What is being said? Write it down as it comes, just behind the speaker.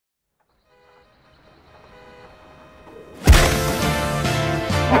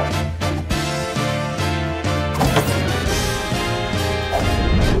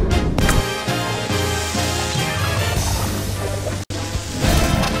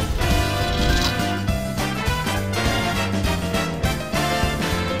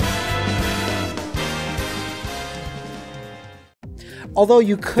Although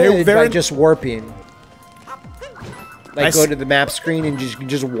you could by just warping. Like go to the map screen and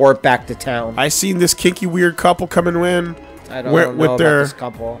just warp back to town. I seen this kinky weird couple coming in. I don't know about this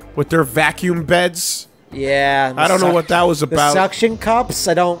couple. With their vacuum beds. Yeah. I don't know what that was about. The suction cups.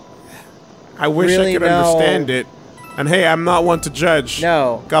 I wish really I could understand it. And hey, I'm not one to judge.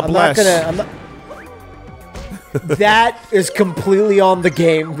 No. God bless. That is completely on the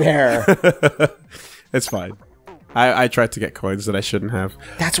game there. It's fine. I tried to get coins that I shouldn't have.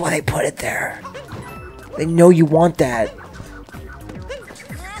 That's why they put it there. They know you want that.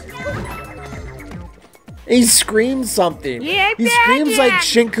 He screams something. Yeah, he screams like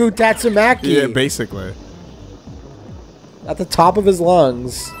Shinku Tatsumaki. Yeah, basically. At the top of his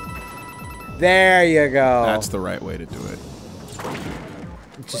lungs. There you go. That's the right way to do it.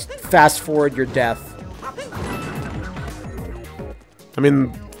 Just fast forward your death. I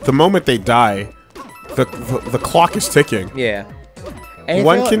mean, the moment they die, the clock is ticking. Yeah.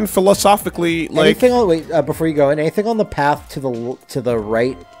 One can philosophically like. Wait, before you go, anything on the path to the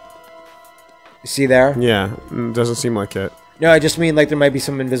right? You see there? Yeah, doesn't seem like it. No, I just mean like there might be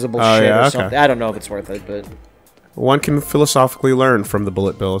some invisible shit or something. I don't know if it's worth it, but one can philosophically learn from the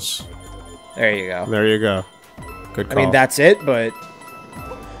bullet bills. There you go. There you go. Good call. I mean, that's it, but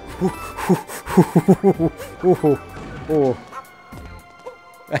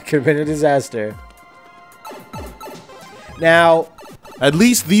that could have been a disaster. Now, at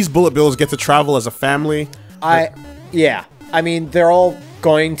least these bullet bills get to travel as a family. Yeah. I mean, they're all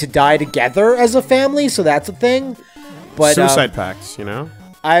going to die together as a family, so that's a thing. But suicide pacts, you know?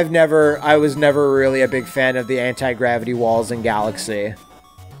 I was never really a big fan of the anti-gravity walls in Galaxy.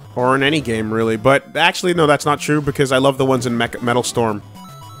 Or in any game, really. But actually, no, that's not true, because I love the ones in Metal Storm.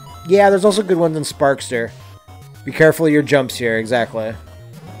 Yeah, there's also good ones in Sparkster. Be careful of your jumps here, exactly.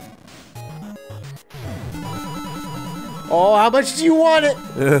 Oh, how much do you want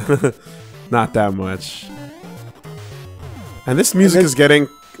it? Not that much. And this music is getting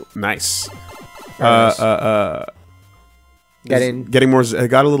nice. Getting more. It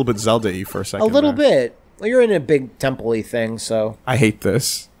got a little bit Zelda-y for a second. A little bit. Well, you're in a big temple-y thing, so. I hate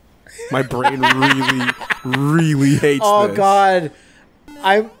this. My brain really hates this. Oh God,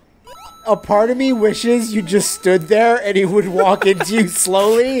 a part of me wishes you just stood there and he would walk into you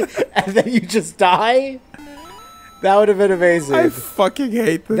slowly, and then you just die. That would have been amazing. I fucking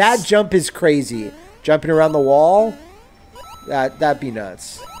hate this. That jump is crazy. Jumping around the wall. That'd be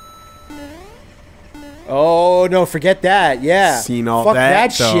nuts. Oh no, forget that. Yeah. Seen all Fuck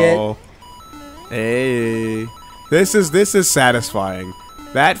that shit. Hey, this is satisfying.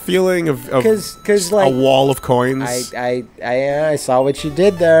 That feeling of cause like a wall of coins. I saw what you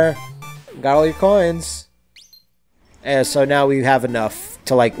did there. Got all your coins. And so now we have enough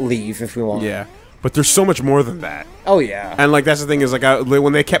to like leave if we want. Yeah. But there's so much more than that. Oh, yeah. And, like, that's the thing is, like,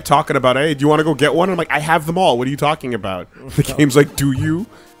 when they kept talking about, hey, do you want to go get one? I'm like, I have them all. What are you talking about? The game's like, do you?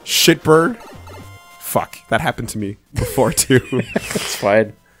 Shitbird? Fuck. That happened to me before, too. It's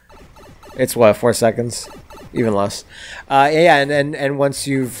fine. It's, what, 4 seconds? Even less. Yeah, and once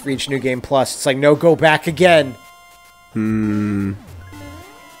you've reached New Game Plus, it's like, no, go back again.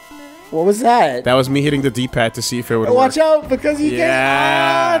 What was that? That was me hitting the D-pad to see if it would work. Watch out, because you get...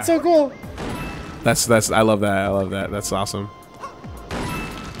 Ah, that's so cool. I love that. I love that. That's awesome.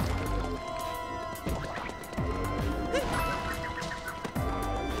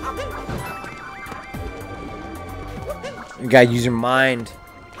 You gotta use your mind.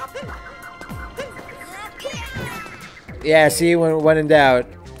 Yeah, see, when in doubt,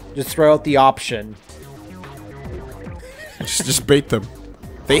 just throw out the option. Just bait them.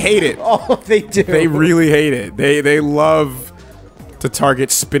 They hate it. Oh, they do. They really hate it. They love to target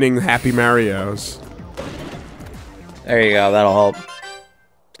spinning Happy Marios. There you go, that'll help.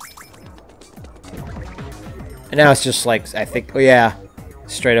 And now it's just like, I think, oh yeah,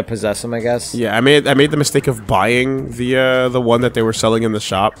 straight up possess them, I guess. Yeah, I made the mistake of buying the one that they were selling in the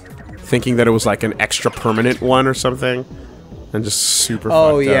shop, thinking that it was like an extra permanent one or something, and just super fucked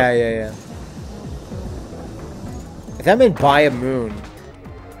up. Yeah. If that meant buy a moon.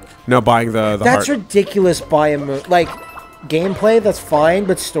 No, buying the That's heart. ridiculous, buy a moon. Like, gameplay, that's fine,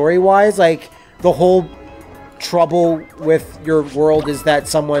 but story-wise, like, the whole trouble with your world is that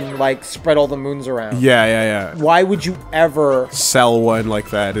someone, like, spread all the moons around. Yeah. Why would you ever... sell one like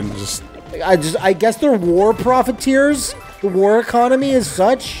that and just... I guess they're war profiteers? The war economy is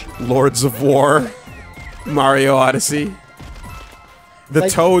such? Lords of War. Mario Odyssey. The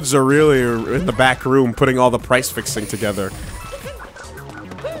like, toads are really in the back room putting all the price fixing together.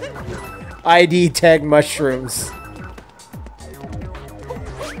 ID tag mushrooms.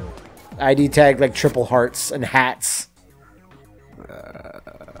 ID tag like triple hearts and hats.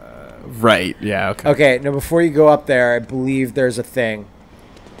 Right, yeah, okay. Okay, now before you go up there, I believe there's a thing.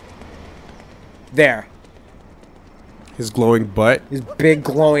 There. His glowing butt. His big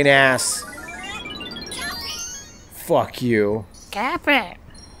glowing ass. Fuck you. Cap it.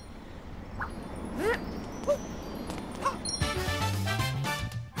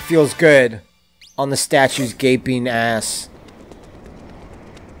 Feels good on the statue's gaping ass.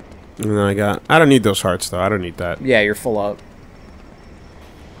 And then I don't need those hearts, though. I don't need that. Yeah, you're full up.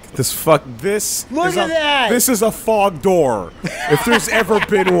 This Look at that! This is a fog door. If there's ever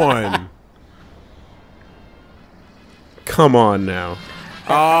been one. Come on now.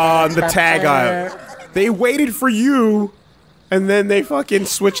 On the tag aisle. They waited for you, and then they fucking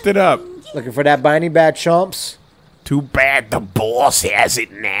switched it up. Looking for that binding bad chumps? Too bad the boss has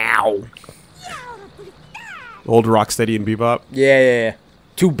it now. Old Rocksteady and Bebop. Yeah.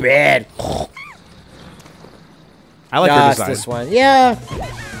 Too bad. I like her design. This one. Yeah.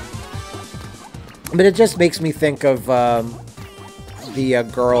 But it just makes me think of the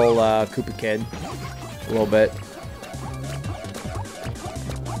girl Koopa Kid a little bit.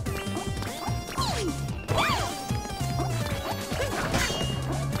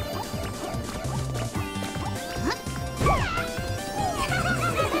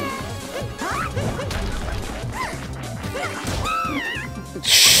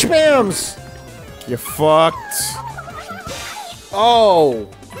 Spams! You fucked. Oh!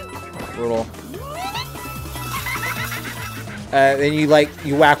 Brutal. Then you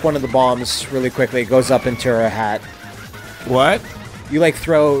whack one of the bombs really quickly. It goes up into her hat. What? You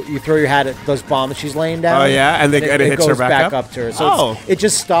throw your hat at those bombs she's laying down. Oh yeah, and it hits goes her back up to her. So it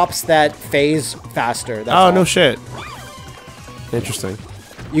just stops that phase faster. That's all. No shit. Interesting.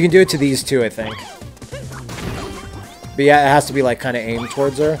 You can do it to these two, I think. But yeah, it has to be kind of aimed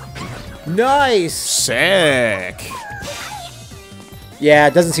towards her. Nice. Sick. Yeah,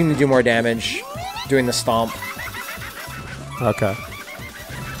 it doesn't seem to do more damage doing the stomp. Okay.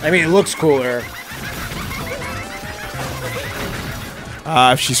 I mean, it looks cooler.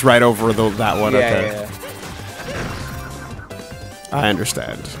 She's right over that one. Okay. Yeah. I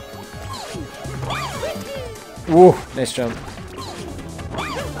understand. Woo, nice jump.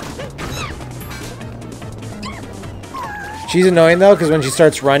 She's annoying though, because when she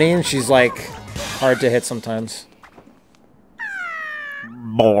starts running, she's hard to hit sometimes.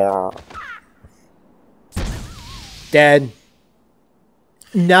 Dead.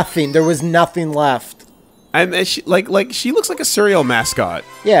 Nothing. There was nothing left. And she she looks like a cereal mascot.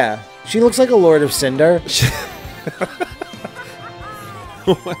 Yeah, she looks like a Lord of Cinder.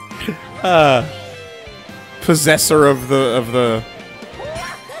 Possessor of the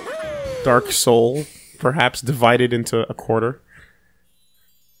dark soul, perhaps divided into a quarter.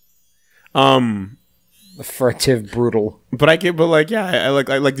 The furtive, brutal. But I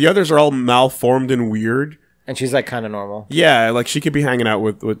like the others are all malformed and weird. And she's kind of normal. Yeah, she could be hanging out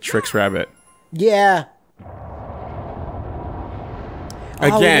with Trix Rabbit. Yeah.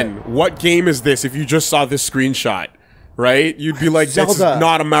 Again, what game is this if you just saw this screenshot, right? You'd be like, this is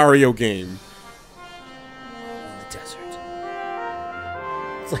not a Mario game. The desert.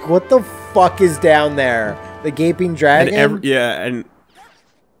 It's what the fuck is down there? The gaping dragon? And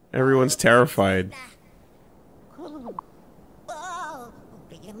everyone's terrified.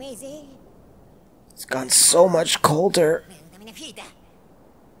 It's gone so much colder.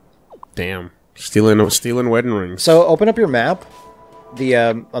 Damn. Stealing wedding rings. So open up your map. The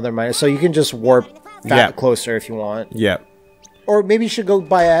other mine, so you can just warp that closer if you want. Yeah. Or maybe you should go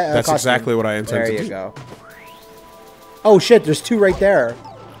buy a That's costume. exactly what I intend to do. There you go. Oh shit, there's two right there.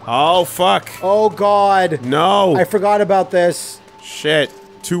 Oh fuck. Oh god. No. I forgot about this. Shit.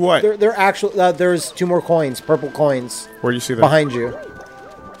 Two what? They're actually there's two more coins, purple coins. Where do you see them? Behind you.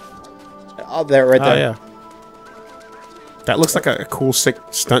 Oh, there, right there. Oh yeah. That looks like a cool, sick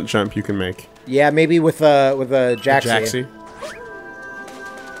stunt jump you can make. Yeah, maybe with a Jaxie. Jaxie.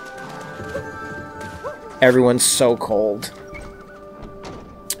 Everyone's so cold.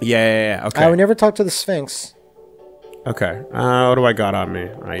 Yeah. Okay. We never talked to the Sphinx. Okay. What do I got on me?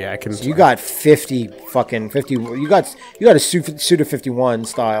 Yeah, I can. So you got 50. You got a Suda 51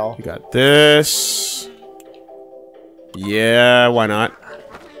 style. You got this. Yeah, why not?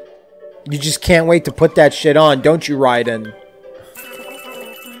 You just can't wait to put that shit on, don't you, Raiden?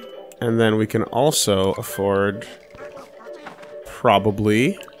 And then we can also afford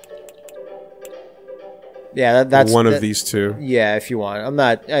probably that's one of these two. Yeah, if you want. I'm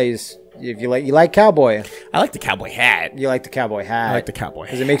not. If you like cowboy. I like the cowboy hat. You like the cowboy hat. I like the cowboy hat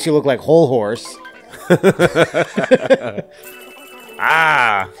because it makes you look like whole horse.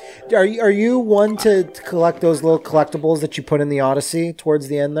 Ah! Are you one to collect those little collectibles that you put in the Odyssey towards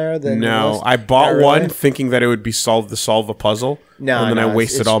the end there? No, I bought really? one thinking that it would be to solve a puzzle. No, and then no, I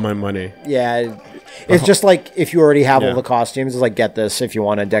wasted all my money. Yeah, it's just like if you already have all the costumes, it's like get this if you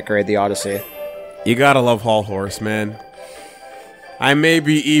want to decorate the Odyssey. You gotta love Hall Horse, man. I may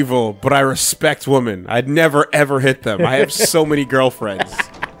be evil, but I respect women. I'd never ever hit them. I have so many girlfriends.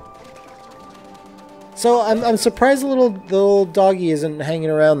 So I'm surprised the little doggy isn't hanging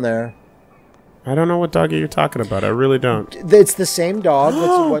around there. I don't know what doggy you're talking about. I really don't. It's the same dog. That's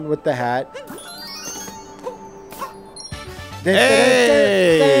the one with the hat.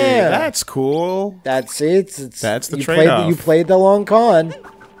 Hey, that's cool. That's the you trade-off. You played the long con.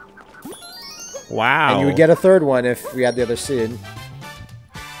 Wow. And you would get a third one if we had the other seed.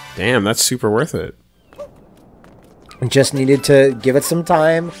 Damn, that's super worth it. Just needed to give it some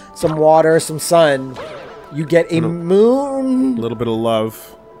time, some water, some sun. You get a moon. A little bit of love.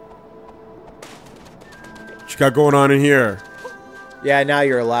 What you got going on in here? Yeah, now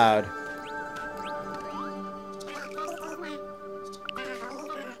you're allowed.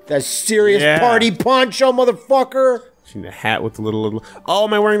 That serious party poncho, motherfucker. Seen the hat with the little. Oh,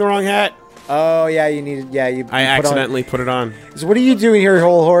 am I wearing the wrong hat? Oh yeah, you needed. Yeah, you. I accidentally put it on. So what are you doing here,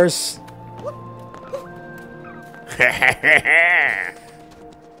 whole horse?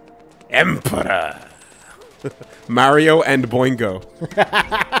 Emperor. Mario and Boingo.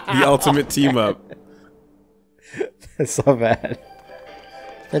 The ultimate team up. That's so bad.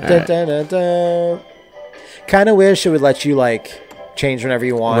 Kind of wish it would let you like change whenever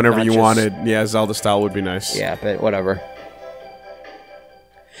you want. Whenever you wanted. Yeah, Zelda style would be nice. Yeah, but whatever.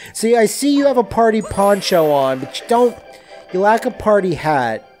 See, I see you have a party poncho on, but you don't. You lack a party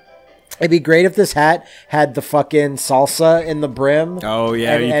hat. It'd be great if this hat had the fucking salsa in the brim. Oh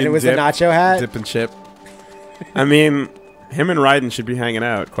yeah, and it was a nacho hat. Dip and chip. I mean, him and Raiden should be hanging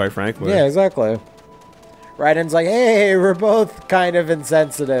out, quite frankly. Yeah, exactly. Raiden's like, hey, we're both kind of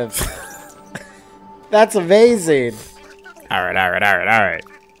insensitive. That's amazing. All right.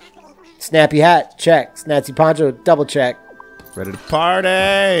 Snappy hat, check. Snappy poncho, double check. Ready to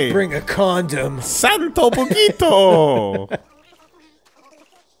party. Bring a condom. Santo poquito.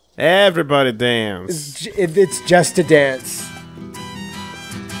 Everybody dance. It's just a dance.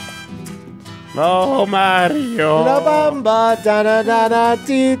 Oh, Mario. La bamba, da da da da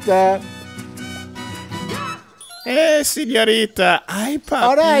tita. Hey, señorita. Ay, papi.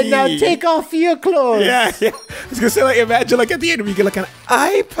 All right, now take off your clothes. Yeah. I was gonna say, like, imagine, like, at the end, we get like an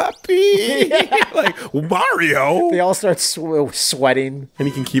 "ay, papi." Yeah. Like Mario. They all start sweating, and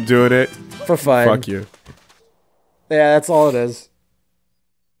he can keep doing it for fun. Fuck you. Yeah, that's all it is.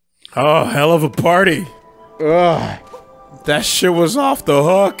 Oh, hell of a party. Ugh. That shit was off the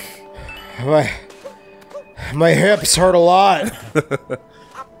hook. My hips hurt a lot.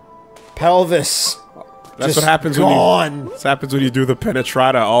 Pelvis. That's what happens when you do the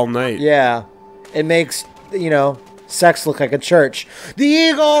penetrata all night. Yeah. It makes, sex look like a church. The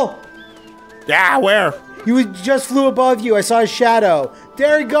eagle! Yeah, where? He just flew above you. I saw his shadow.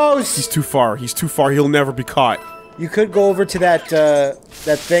 There he goes. He's too far. He'll never be caught. You could go over to that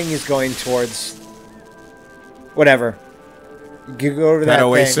thing he's going towards. Whatever. You could go over to that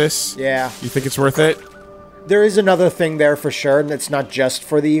oasis? Thing. Yeah. You think it's worth it? There is another thing there for sure, and it's not just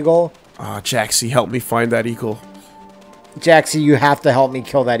for the eagle. Ah, Jaxie, help me find that eagle. Jaxie, you have to help me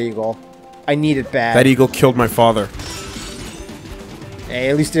kill that eagle. I need it bad. That eagle killed my father. Hey,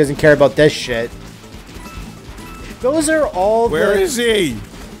 at least he doesn't care about this shit. Those are all Where is he?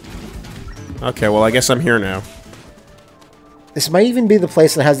 Okay, well, I guess I'm here now. This might even be the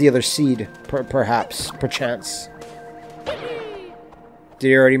place that has the other seed, perhaps, perchance. Did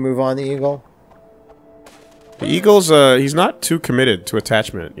you already move on the eagle? The eagle's, he's not too committed to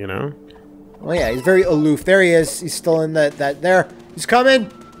attachment, you know? Oh yeah, he's very aloof. There he is. He's still in there. He's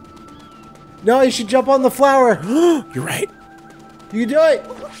coming! No, you should jump on the flower! You're right. You do it!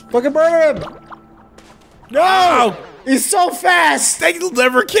 Fucking murder him! No! Oh! He's so fast! They'll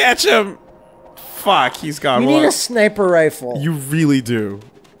never catch him! Fuck, he's gone. You need a sniper rifle. You really do.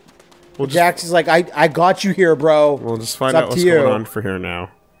 Jax is like, I got you here, bro. We'll just find out what's going on for here now.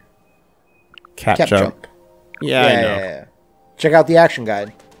 Cat jump. Yeah, I know. Yeah. Check out the action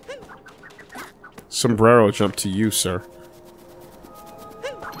guide. Sombrero jump to you, sir.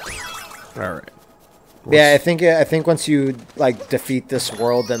 Alright. Yeah, I think once you like defeat this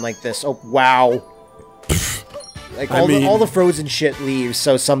world, then like this. Oh wow! Like all the frozen shit leaves,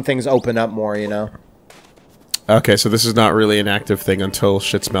 so some things open up more, you know. Okay, so this is not really an active thing until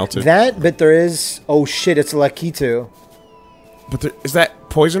shit's melted. But there is. Oh shit! It's Lakitu. But is that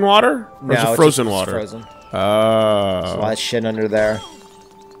poison water? Or is it frozen water? Frozen. There's a lot of shit under there.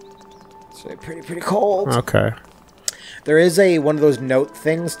 It's pretty cold. Okay. There is one of those note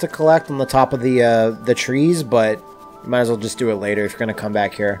things to collect on the top of the trees, but you might as well just do it later if you're gonna come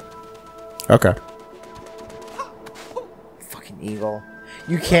back here. Okay. Fucking eagle.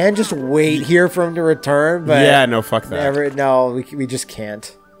 You can just wait here for him to return, but yeah, no, fuck that. No, we just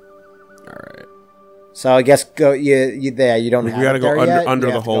can't. All right. So I guess go you there. You don't. We have gotta it go there yet. under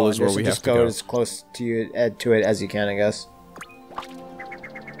You the have to go hole is under, where so we just have to go. as close to it as you can, I guess.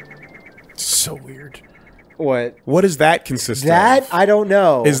 So weird. What? What does that consist of? That I don't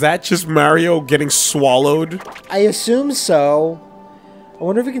know. Is that just Mario getting swallowed? I assume so. I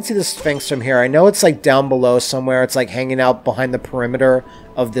wonder if we can see the Sphinx from here. I know it's like down below somewhere. It's like hanging out behind the perimeter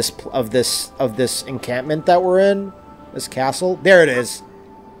of this encampment that we're in. This castle. There it is.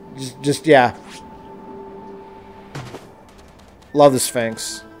 Just yeah. Love the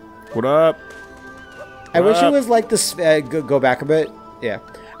Sphinx. What up? I wish it was like this. Go back a bit. Yeah.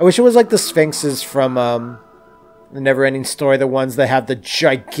 I wish it was like the Sphinxes from the Neverending Story, the ones that have the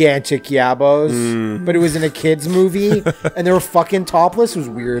gigantic yabos, but it was in a kids movie and they were fucking topless. It was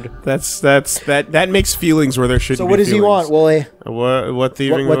weird. That makes feelings where there shouldn't be. So what does he want, Wooly? What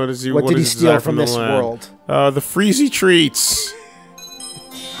thieving? What does he? What did he steal from this land? world? The Freezy treats.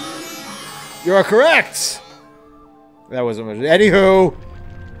 You are correct. That wasn't much. Anywho.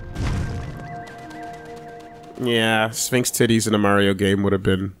 Yeah, Sphinx titties in a Mario game would have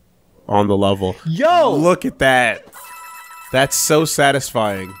been on the level. Yo! Look at that. That's so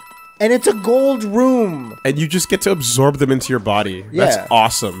satisfying. And it's a gold room. And you just get to absorb them into your body. Yeah. That's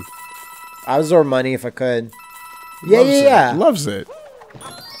awesome. I would absorb money if I could. Yeah. Loves it.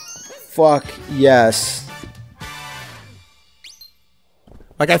 Fuck yes.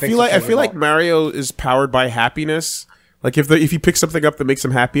 Like I feel like Mario is powered by happiness. Like if he picks something up that makes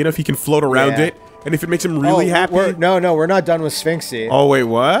him happy enough, he can float around it. And if it makes him really happy... No, we're not done with Sphinxy. Oh, wait,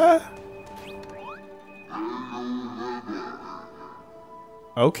 what?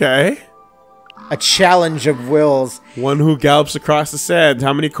 Okay. A challenge of wills. One who gallops across the sand.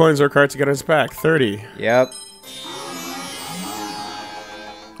 How many coins are required to get on his back? 30. Yep.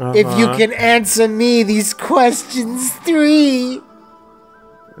 If you can answer me these questions 3.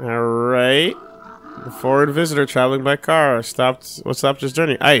 Alright. The forward visitor traveling by car what stopped his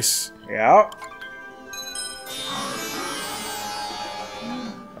journey? Ice. Yep.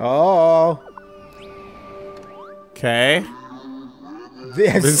 Oh. Okay.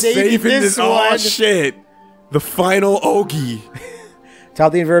 They're saving this one. Oh, shit. The final Ogie. Tell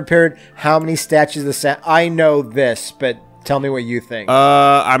the inverted period how many statues of the sand. I know this, but tell me what you think.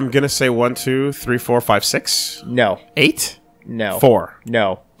 I'm gonna say 1, 2, 3, 4, 5, 6. No. 8? No. 4.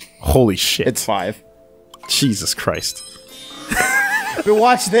 No. Holy shit. It's 5. Jesus Christ. But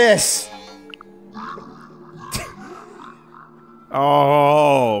watch this.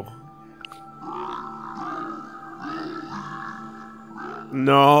 Oh.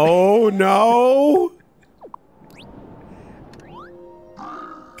 No.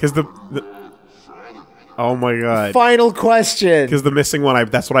 Because the oh my god. Final question. Because the missing one,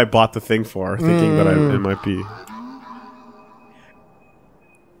 that's what I bought the thing for, thinking that it might be.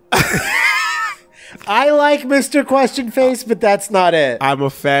 I like Mr. Question Face, but that's not it. I'm a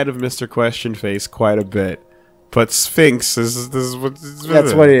fan of Mr. Question Face quite a bit. But Sphinx is what...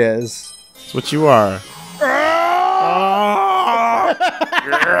 That's what he is. It's what you are.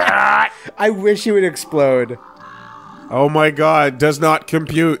 I wish he would explode. Oh my god. Does not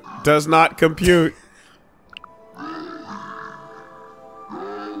compute. Does not compute.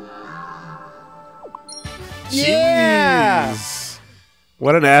 Yeah! Jeez.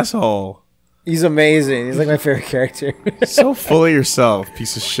 What an asshole. He's amazing. He's like my favorite character. So full of yourself,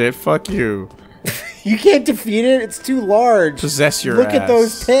 piece of shit. Fuck you. You can't defeat it. It's too large. Possess your Look ass. at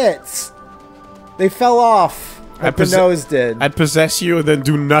those tits. They fell off. Like the nose did. I'd possess you and then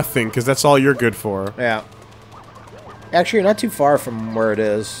do nothing, because that's all you're good for. Yeah. Actually, you're not too far from where it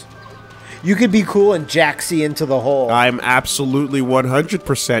is. You could be cool and Jaxie into the hole. I'm absolutely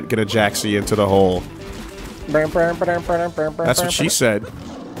 100% gonna Jaxie into the hole. That's what she said.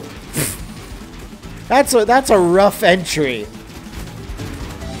 That's a rough entry.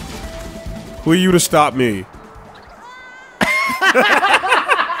 Who are you to stop me?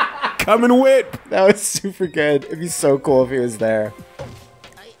 Come and whip! That was super good. It'd be so cool if he was there.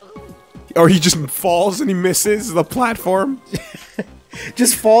 Or he just falls and he misses the platform.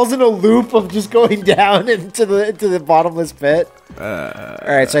 Just falls in a loop of just going down into the bottomless pit.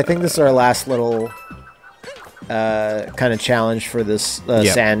 Alright, so I think this is our last little kind of challenge for this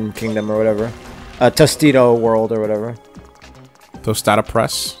Sand Kingdom or whatever. Tostito World or whatever. Tostada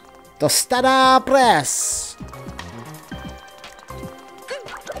Press. Tostada Press!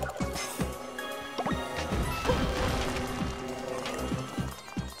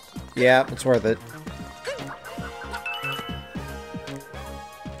 Yeah, it's worth it.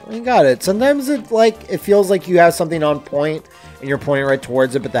 You got it. Sometimes it feels like you have something on point and you're pointing right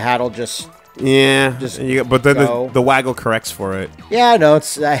towards it, but the hat will just but then the waggle corrects for it. Yeah, no,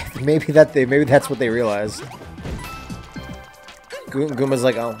 it's maybe that's what they realize. Goomba's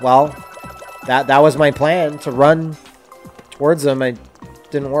like, oh well, that was my plan to run towards them. It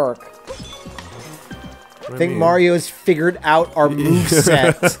didn't work. I think Mario's figured out our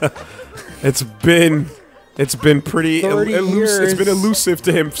moveset. It's been pretty elusive. It's been elusive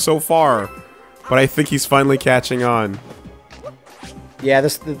to him so far, but I think he's finally catching on. Yeah,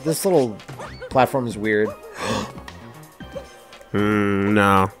 this little platform is weird.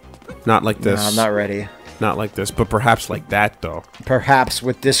 No, not like this. No, I'm not ready. Not like this, but perhaps like that though. Perhaps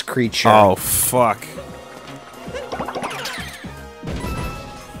with this creature. Oh fuck!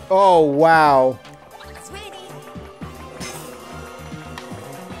 Oh wow!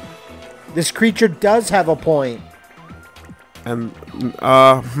 This creature does have a point. And,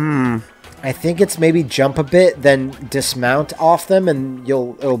 I think it's maybe jump a bit, then dismount off them, and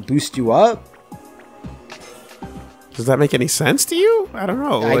it'll boost you up. Does that make any sense to you? I don't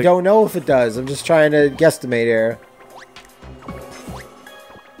know. I don't know if it does. I'm just trying to guesstimate here.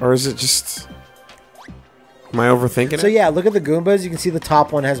 Or is it just... Am I overthinking it? So yeah, look at the Goombas. You can see the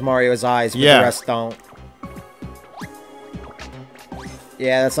top one has Mario's eyes, but the rest don't.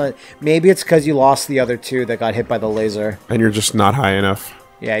 Yeah, that's not... Maybe it's because you lost the other two that got hit by the laser. And you're just not high enough.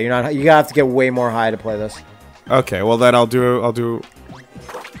 Yeah, you're not... You gotta have to get way more high to play this. Okay, well then I'll do...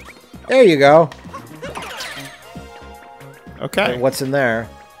 There you go. Okay. And what's in there?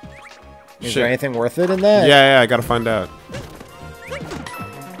 Is there anything worth it in that? Yeah, I gotta find out.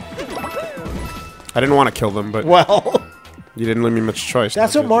 I didn't want to kill them, but... Well... You didn't leave me much choice.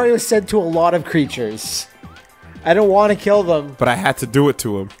 That's what Mario said to a lot of creatures. I don't want to kill them. But I had to do it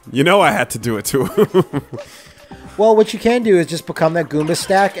to him. You know I had to do it to him. Well, what you can do is just become that Goomba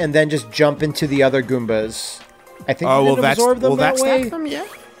stack and then just jump into the other Goombas. I think you can absorb them that way. Stack them? Yeah.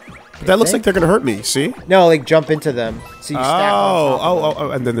 But that looks like they're going to hurt me, see? No, like jump into them. So you stack on top of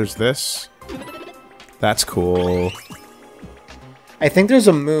them. And then there's this. That's cool. I think there's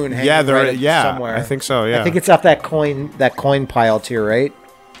a moon hanging somewhere. I think so, yeah. I think it's up that coin pile to your right.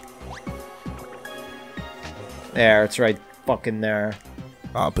 There, it's right fucking there.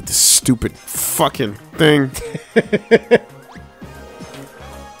 Oh, but this stupid fucking thing.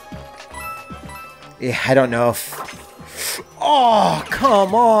 Yeah, I don't know if... Oh,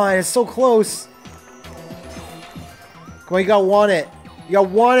 come on. It's so close. Come on, you gotta want it. You gotta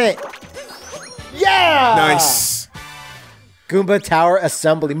want it. Yeah! Nice. Goomba Tower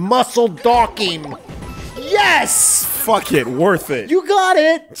Assembly. Muscle docking. Yes! Fuck it. Worth it. You got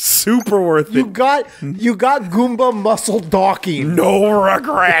it. Super worth it. You got Goomba muscle docking. No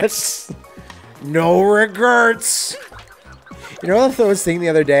regrets. No regrets. You know what I was thinking the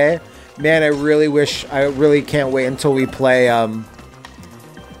other day? Man, I really can't wait until we play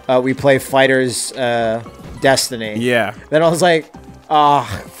Fighters Destiny. Yeah. Then I was like,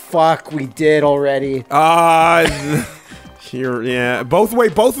 fuck, we did already. Here, yeah. Both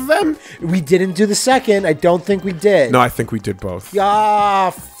of them? We didn't do the second. I don't think we did. No, I think we did both.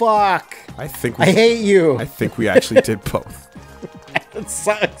 Ah, fuck. I hate you. I think we actually did both. That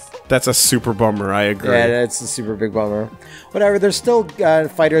sucks. That's a super bummer. I agree. Yeah, that's a super big bummer. Whatever. There's still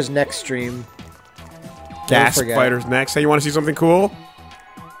Fighters next stream. Gasp Fighters next. Hey, you want to see something cool?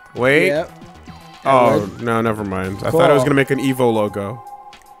 Wait. Yep. Oh, no, never mind. Cool. I thought I was going to make an Evo logo.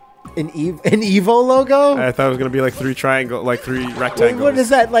 An Evo logo? I thought it was going to be like three rectangles. Wait, what is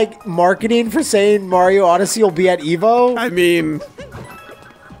that, like marketing for saying Mario Odyssey will be at Evo? I mean,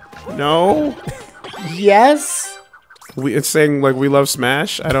 no. Yes? It's saying like we love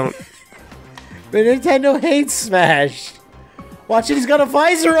Smash. I don't. But Nintendo hates Smash. Watch it, he's got a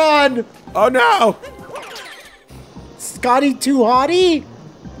visor on. Oh no! Scotty too hottie?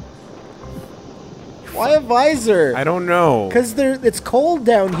 Why a visor? I don't know. Because it's cold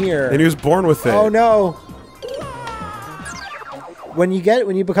down here. And he was born with it. Oh no! When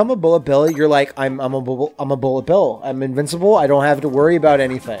you become a Bullet Bill, you're like, I'm a Bullet Bill. I'm invincible. I don't have to worry about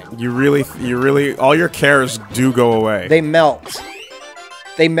anything. You really, all your cares do go away. They melt.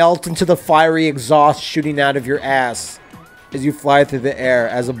 They melt into the fiery exhaust shooting out of your ass as you fly through the air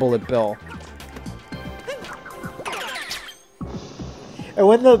as a Bullet Bill. And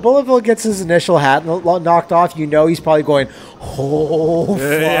when the Bullet Bill gets his initial hat knocked off, you know he's probably going, oh, fuck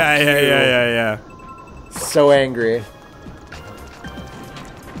yeah. So angry.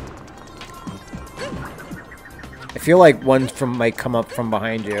 I feel like one might come up from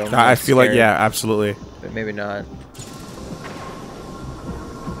behind you. I feel like, yeah, absolutely. But maybe not.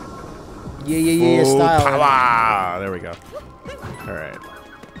 Yeah, Full style. power. There we go. All right.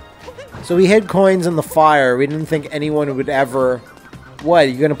 So we hid coins in the fire. We didn't think anyone would ever... What,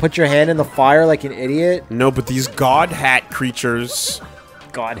 you gonna put your hand in the fire like an idiot? No, but these god hat creatures...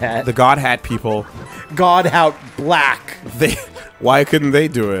 God hat. The god hat people... God hat black. Why couldn't they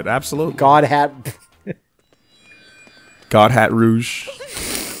do it? Absolutely. God hat... God hat rouge.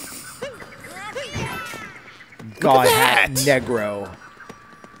 God hat negro.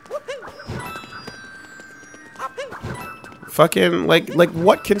 Fucking, like,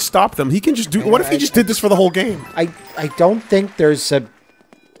 what can stop them? He can just do... What if he just did this for the whole game? I don't think there's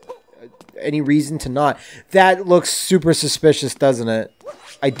any reason to not. That looks super suspicious, doesn't it?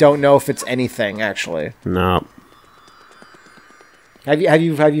 I don't know if it's anything, actually. No. Have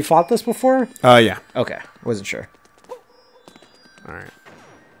you fought this before? Yeah. Okay, wasn't sure. All right.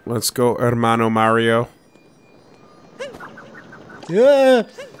 Let's go, Hermano Mario. Yeah.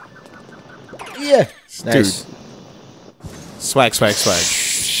 Yeah. Nice. Dude. Swag, swag, swag.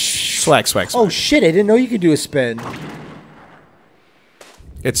 Swag, swag, swag. Oh shit! I didn't know you could do a spin.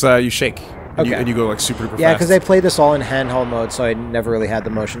 It's you shake. Okay. And you go like super fast. Yeah, because I played this all in handheld mode, so I never really had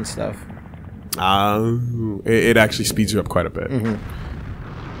the motion stuff. It actually speeds you up quite a bit.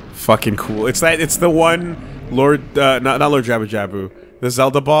 Fucking cool. It's the one Lord, not Lord Jabu Jabu, the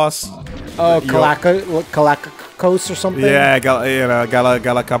Zelda boss. Oh, Kalakakos or something. Yeah,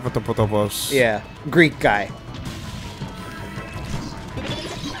 Galakapotopotopos. Yeah, Greek guy.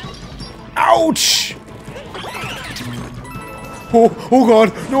 Ouch! Oh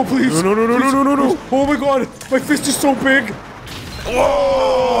god, no please! No. Oh my god, my fist is so big!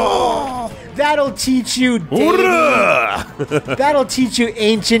 Oh! That'll teach you deity. That'll teach you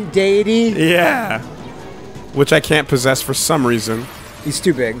ancient deity. Yeah. Which I can't possess for some reason. He's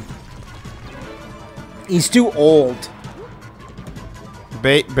too big. He's too old.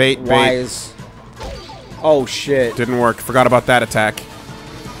 Bait. Wise. Oh shit. Didn't work. Forgot about that attack.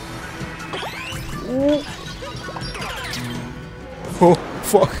 Oh,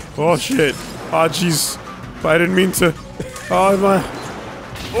 fuck. Oh, shit. Oh, jeez. I didn't mean to. Oh, my.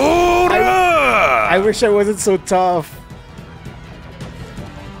 I wish I wasn't so tough.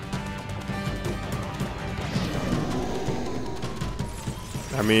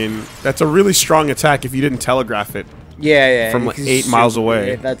 I mean, that's a really strong attack if you didn't telegraph it. Yeah. From like 8 miles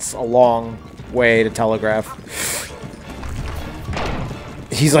away. That's a long way to telegraph.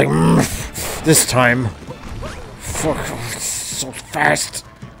 He's like, this time. Fuck, so fast.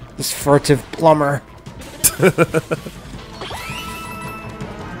 This furtive plumber.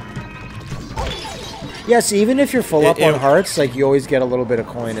 Yes, even if you're full up on hearts, like you always get a little bit of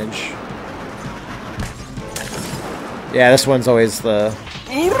coinage. Yeah, this one's always the...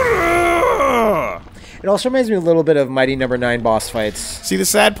 It also reminds me a little bit of Mighty Number 9 boss fights. See, the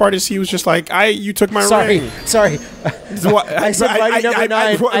sad part is he was just like, you took my ring. Sorry. I said Mighty Number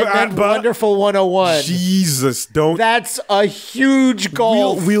 9. I meant Wonderful 101. Jesus, don't... That's a huge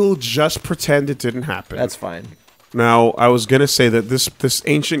gulf. We'll just pretend it didn't happen. That's fine. Now, I was going to say that this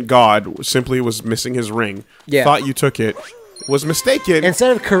ancient god simply was missing his ring. Yeah. Thought you took it. Was mistaken.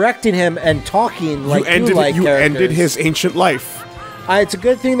 Instead of correcting him and talking like you ended his ancient life. It's a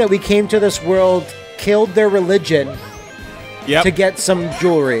good thing that we came to this world, killed their religion to get some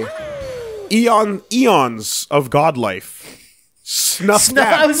jewelry. Eons of god life. Snuffed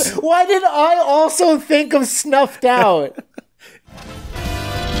out. Why did I also think of snuffed out?